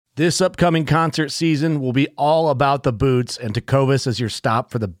This upcoming concert season will be all about the boots, and Tecovas is your stop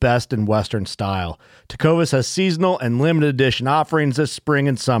for the best in Western style. Tecovas has seasonal and limited edition offerings this spring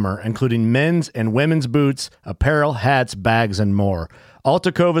and summer, including men's and women's boots, apparel, hats, bags, and more. All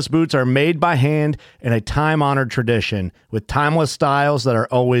Tecovas boots are made by hand in a time-honored tradition with timeless styles that are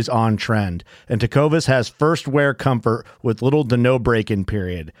always on trend. And Tecovas has first wear comfort with little to no break-in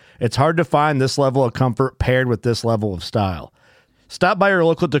period. It's hard to find this level of comfort paired with this level of style. Stop by your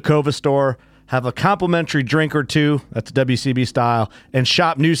local Tecovas store, have a complimentary drink or two, that's WCB style, and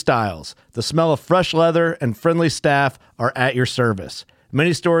shop new styles. The smell of fresh leather and friendly staff are at your service.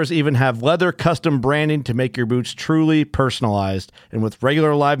 Many stores even have leather custom branding to make your boots truly personalized. And with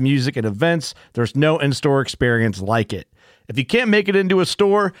regular live music and events, there's no in-store experience like it. If you can't make it into a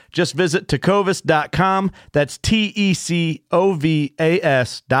store, just visit tecovas.com. That's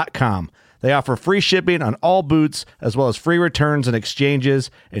TECOVAS.com. They offer free shipping on all boots, as well as free returns and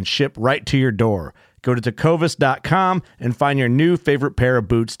exchanges, and ship right to your door. Go to tecovas.com and find your new favorite pair of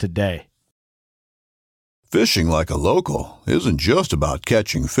boots today. Fishing like a local isn't just about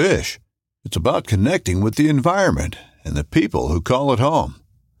catching fish. It's about connecting with the environment and the people who call it home.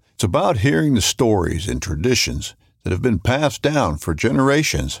 It's about hearing the stories and traditions that have been passed down for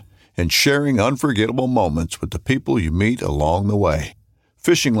generations and sharing unforgettable moments with the people you meet along the way.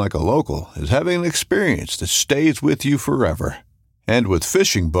 Fishing like a local is having an experience that stays with you forever. And with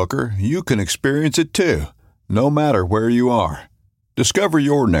Fishing Booker, you can experience it too, no matter where you are. Discover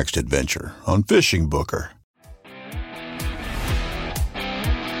your next adventure on Fishing Booker.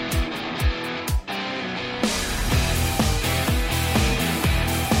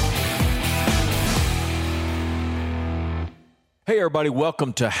 Hey, everybody.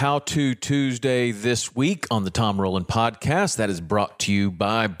 Welcome to How To Tuesday this week on the Tom Rowland Podcast. That is brought to you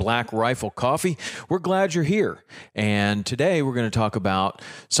by Black Rifle Coffee. We're glad you're here. And today we're going to talk about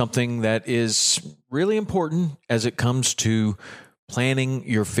something that is really important as it comes to planning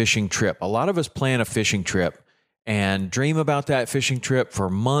your fishing trip. A lot of us plan a fishing trip and dream about that fishing trip for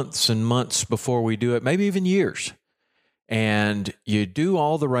months and months before we do it, maybe even years. And you do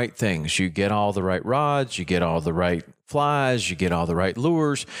all the right things. You get all the right rods, you get all the right flies, you get all the right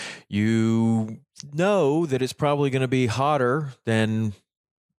lures. You know that it's probably going to be hotter than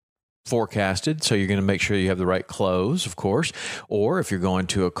forecasted, so you're going to make sure you have the right clothes, of course. Or if you're going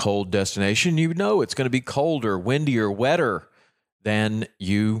to a cold destination, you know it's going to be colder, windier, wetter than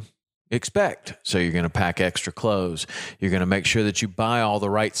you expect. So you're going to pack extra clothes. You're going to make sure that you buy all the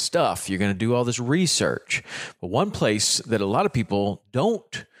right stuff. You're going to do all this research. But one place that a lot of people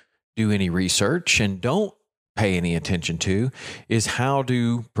don't do any research and don't pay any attention to is how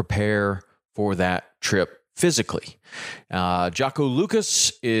to prepare for that trip physically. Jocko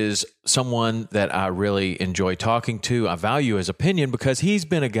Lucas is someone that I really enjoy talking to. I value his opinion because he's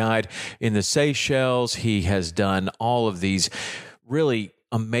been a guide in the Seychelles. He has done all of these really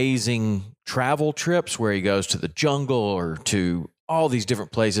amazing travel trips where he goes to the jungle or to all these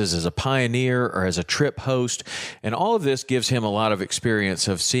different places as a pioneer or as a trip host. And all of this gives him a lot of experience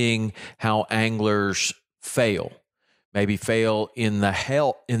of seeing how anglers fail. Maybe fail in the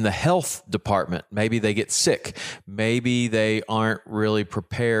health department. Maybe they get sick. Maybe they aren't really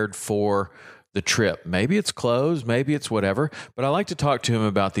prepared for the trip. Maybe it's clothes, maybe it's whatever. But I like to talk to him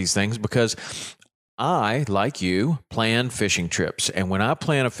about these things because I, like you, plan fishing trips. And when I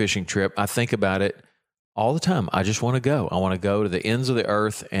plan a fishing trip, I think about it all the time. I just want to go. I want to go to the ends of the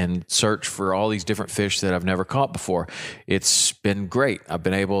earth and search for all these different fish that I've never caught before. It's been great. I've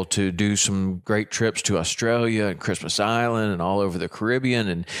been able to do some great trips to Australia and Christmas Island and all over the Caribbean,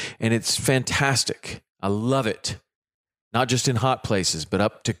 and it's fantastic. I love it. Not just in hot places, but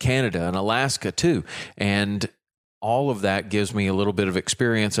up to Canada and Alaska too. And all of that gives me a little bit of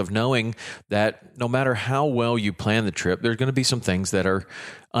experience of knowing that no matter how well you plan the trip, there's going to be some things that are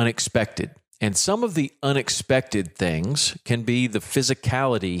unexpected. And some of the unexpected things can be the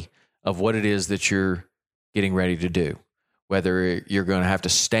physicality of what it is that you're getting ready to do. Whether you're going to have to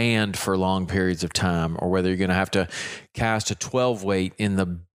stand for long periods of time or whether you're going to have to cast a 12 weight in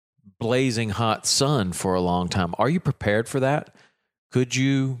the blazing hot sun for a long time. Are you prepared for that? Could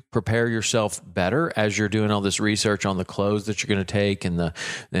you prepare yourself better as you're doing all this research on the clothes that you're going to take and the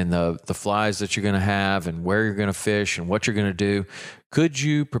flies that you're going to have and where you're going to fish and what you're going to do? Could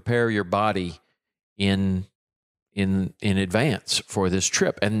you prepare your body in advance for this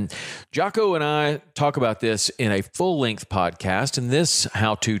trip? And Jocko and I talk about this in a full-length podcast, and this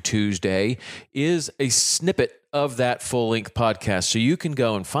How To Tuesday is a snippet of that full-length podcast. So you can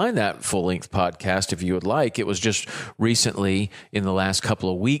go and find that full-length podcast if you would like. It was just recently in the last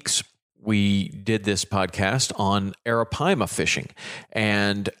couple of weeks we did this podcast on Arapaima fishing.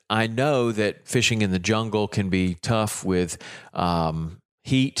 And I know that fishing in the jungle can be tough with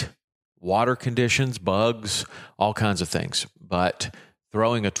heat, water conditions, bugs, all kinds of things. But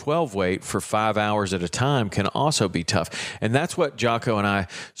throwing a 12 weight for 5 hours at a time can also be tough. And that's what Jocko and I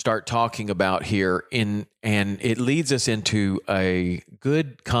start talking about here, and it leads us into a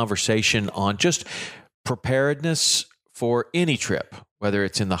good conversation on just preparedness for any trip, whether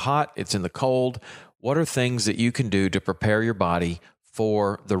it's in the hot, it's in the cold. What are things that you can do to prepare your body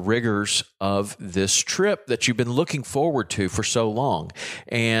for the rigors of this trip that you've been looking forward to for so long?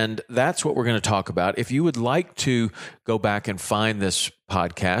 And that's what we're going to talk about. If you would like to go back and find this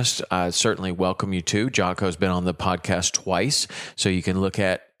podcast, I certainly welcome you to. Jocko's been on the podcast twice, so you can look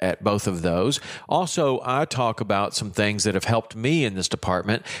at both of those. Also, I talk about some things that have helped me in this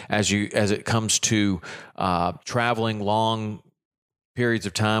department as it comes to traveling long periods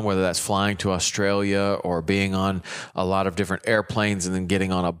of time, whether that's flying to Australia or being on a lot of different airplanes and then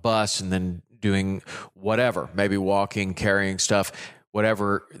getting on a bus and then doing whatever, maybe walking, carrying stuff,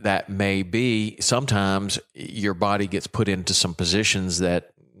 whatever that may be. Sometimes your body gets put into some positions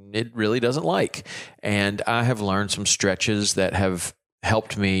that it really doesn't like. And I have learned some stretches that have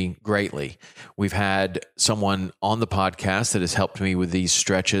helped me greatly. We've had someone on the podcast that has helped me with these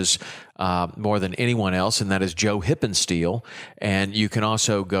stretches more than anyone else, and that is Joe Hippensteel. And you can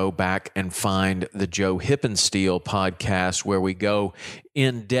also go back and find the Joe Hippensteel podcast, where we go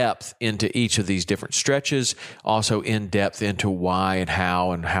in depth into each of these different stretches, also in depth into why and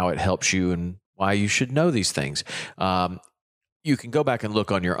how it helps you and why you should know these things. You can go back and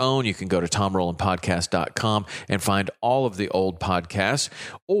look on your own. You can go to TomRowlandPodcast.com and find all of the old podcasts,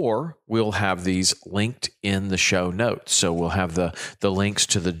 or we'll have these linked in the show notes. So we'll have the links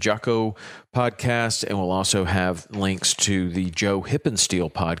to the Jocko podcast, and we'll also have links to the Joe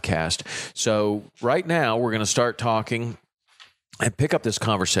Hippensteel podcast. So right now we're going to start talking and pick up this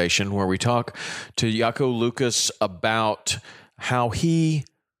conversation where we talk to Jocko Lucas about how he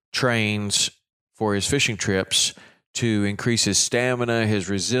trains for his fishing trips to increase his stamina, his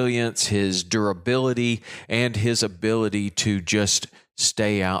resilience, his durability, and his ability to just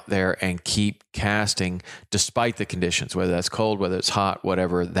stay out there and keep casting despite the conditions, whether that's cold, whether it's hot,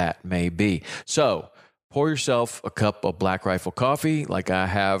 whatever that may be. So pour yourself a cup of Black Rifle coffee like I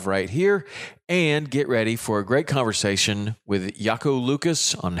have right here, and get ready for a great conversation with Jocko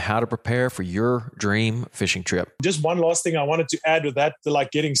Lucas on how to prepare for your dream fishing trip. Just one last thing I wanted to add with that, to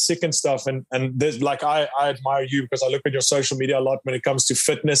like getting sick and stuff. And there's like, I admire you because I look at your social media a lot when it comes to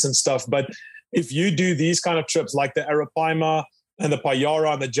fitness and stuff. But if you do these kind of trips like the Arapaima and the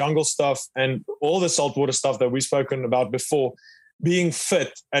Payara and the jungle stuff and all the saltwater stuff that we've spoken about before, being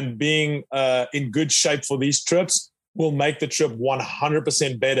fit and being in good shape for these trips will make the trip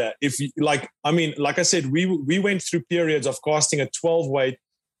 100% better. If you, like I said, we went through periods of casting a 12 weight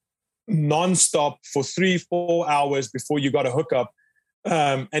nonstop for 3-4 hours before you got a hookup.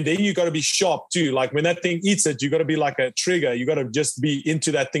 And then you got to be sharp too. Like when that thing eats it, you got to be like a trigger. You got to just be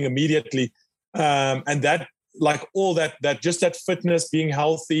into that thing immediately. And that, like all that just that fitness, being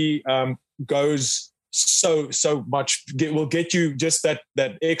healthy, goes so much, will get you just that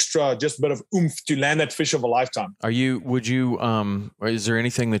extra, just a bit of oomph to land that fish of a lifetime. Is there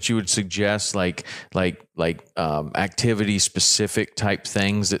anything that you would suggest, like activity specific type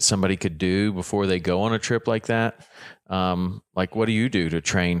things that somebody could do before they go on a trip like that? Like what do you do to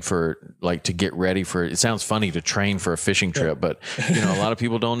train for, like, to get ready for, it sounds funny to train for a fishing trip, but a lot of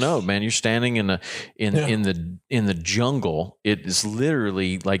people don't know, man, you're standing in the jungle. It is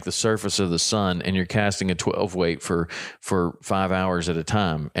literally like the surface of the sun, and you're casting a 12 weight for 5 hours at a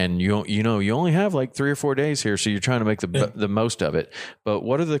time. And you only have like 3 or 4 days here. So you're trying to make the most of it. But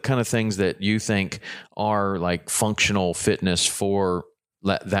what are the kind of things that you think are like functional fitness for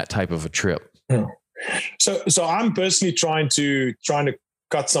that type of a trip? Yeah. So I'm personally trying to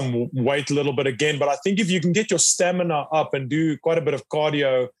cut some weight a little bit again, but I think if you can get your stamina up and do quite a bit of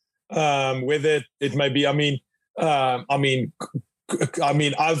cardio, whether it may be, I've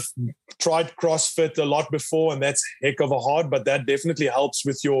tried CrossFit a lot before, and that's heck of a hard, but that definitely helps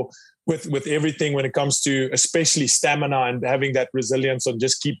with with everything when it comes to especially stamina and having that resilience and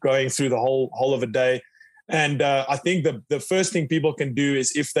just keep going through the whole of a day. And I think the first thing people can do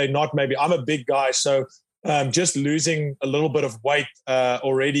is, if they're not, maybe I'm a big guy, so just losing a little bit of weight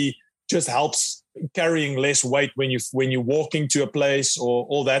already just helps carrying less weight when you're walking to a place or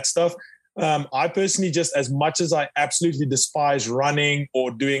all that stuff. I personally, just as much as I absolutely despise running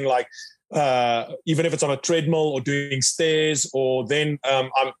or doing like even if it's on a treadmill or doing stairs, or then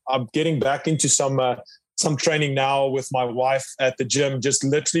I'm getting back into some some training now with my wife at the gym, just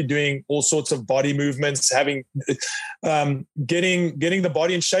literally doing all sorts of body movements, having getting the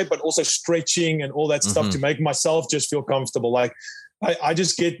body in shape, but also stretching and all that stuff to make myself just feel comfortable. Like I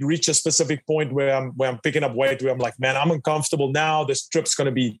just reach a specific point where I'm picking up weight, where I'm like, man, I'm uncomfortable now. This trip's going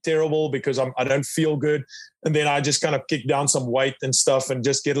to be terrible because I don't feel good. And then I just kind of kick down some weight and stuff and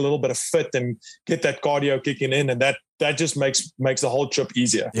just get a little bit of fit and get that cardio kicking in. And that just makes the whole trip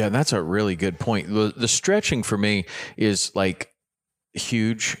easier. Yeah, that's a really good point. The stretching for me is like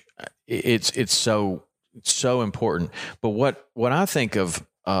huge. It's so important. But what I think of,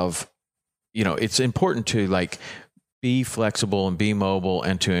 it's important to like be flexible and be mobile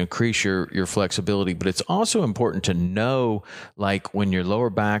and to increase your flexibility. But it's also important to know, like, when your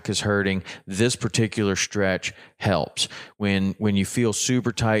lower back is hurting, this particular stretch helps. When you feel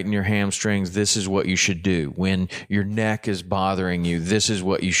super tight in your hamstrings, this is what you should do. When your neck is bothering you, this is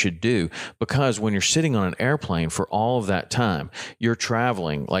what you should do. Because when you're sitting on an airplane for all of that time, you're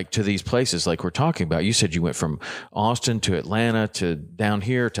traveling like to these places like we're talking about. You said you went from Austin to Atlanta to down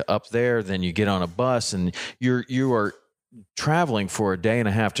here to up there. Then you get on a bus and you are traveling for a day and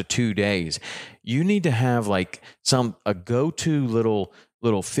a half to 2 days. You need to have like a go-to little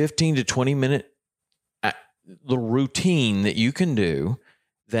 15 to 20 minute little routine that you can do,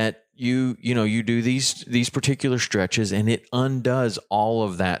 that you do these particular stretches, and it undoes all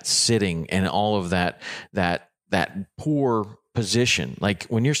of that sitting and all of that poor position. Like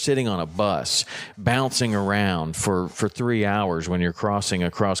when you're sitting on a bus bouncing around for 3 hours when you're crossing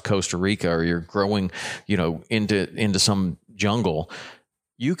across Costa Rica, or you're growing into some jungle,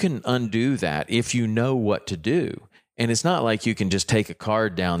 you can undo that if you know what to do. And it's not like you can just take a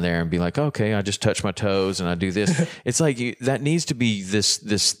card down there and be like, okay, I just touch my toes and I do this. It's like that needs to be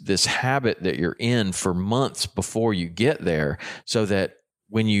this habit that you're in for months before you get there, so that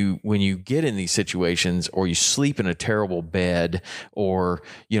when you get in these situations, or you sleep in a terrible bed, or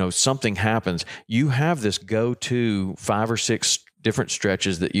something happens, you have this go-to 5 or 6 different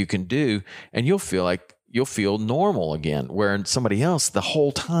stretches that you can do, and you'll feel normal again. Where somebody else, the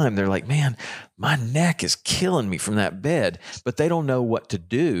whole time they're like, man, my neck is killing me from that bed, but they don't know what to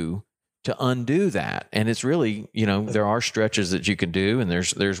do to undo that. And it's really, there are stretches that you can do, and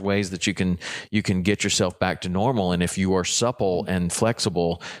there's ways that you can get yourself back to normal. And if you are supple and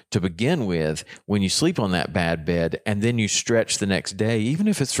flexible to begin with, when you sleep on that bad bed and then you stretch the next day, even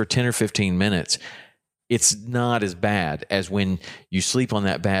if it's for 10 or 15 minutes, it's not as bad as when you sleep on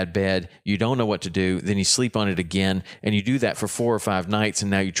that bad bed, you don't know what to do, then you sleep on it again, and you do that for 4 or 5 nights, and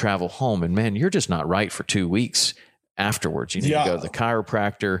now you travel home, and man, you're just not right for 2 weeks afterwards. You need to go to the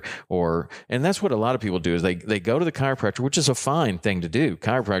chiropractor, and that's what a lot of people do, is they go to the chiropractor, which is a fine thing to do.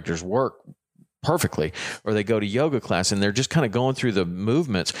 Chiropractors work perfectly. Or they go to yoga class and they're just kind of going through the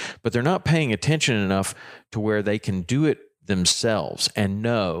movements, but they're not paying attention enough to where they can do it themselves and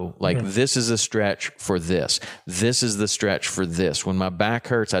know, like, this is a stretch for this. This is the stretch for this. When my back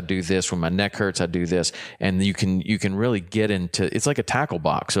hurts, I do this. When my neck hurts, I do this. And you can really get into, it's like a tackle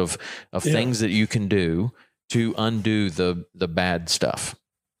box of things that you can do to undo the bad stuff.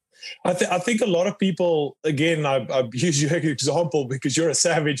 I think a lot of people, again, I use your example because you're a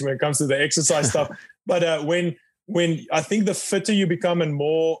savage when it comes to the exercise stuff. But when I think the fitter you become and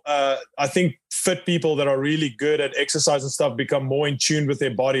more, I think fit people that are really good at exercise and stuff become more in tune with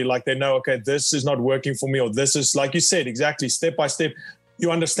their body. Like they know, okay, this is not working for me, or this is, like you said, exactly, step by step.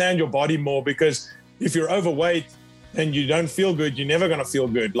 You understand your body more, because if you're overweight and you don't feel good, you're never going to feel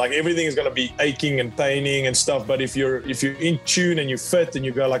good. Like everything is going to be aching and paining and stuff. But if you're in tune and you fit and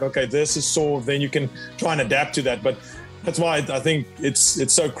you go like, okay, this is sore, then you can try and adapt to that. But that's why I think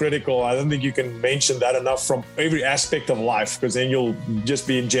it's so critical. I don't think you can mention that enough from every aspect of life, because then you'll just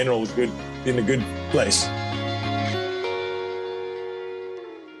be in general in a good place.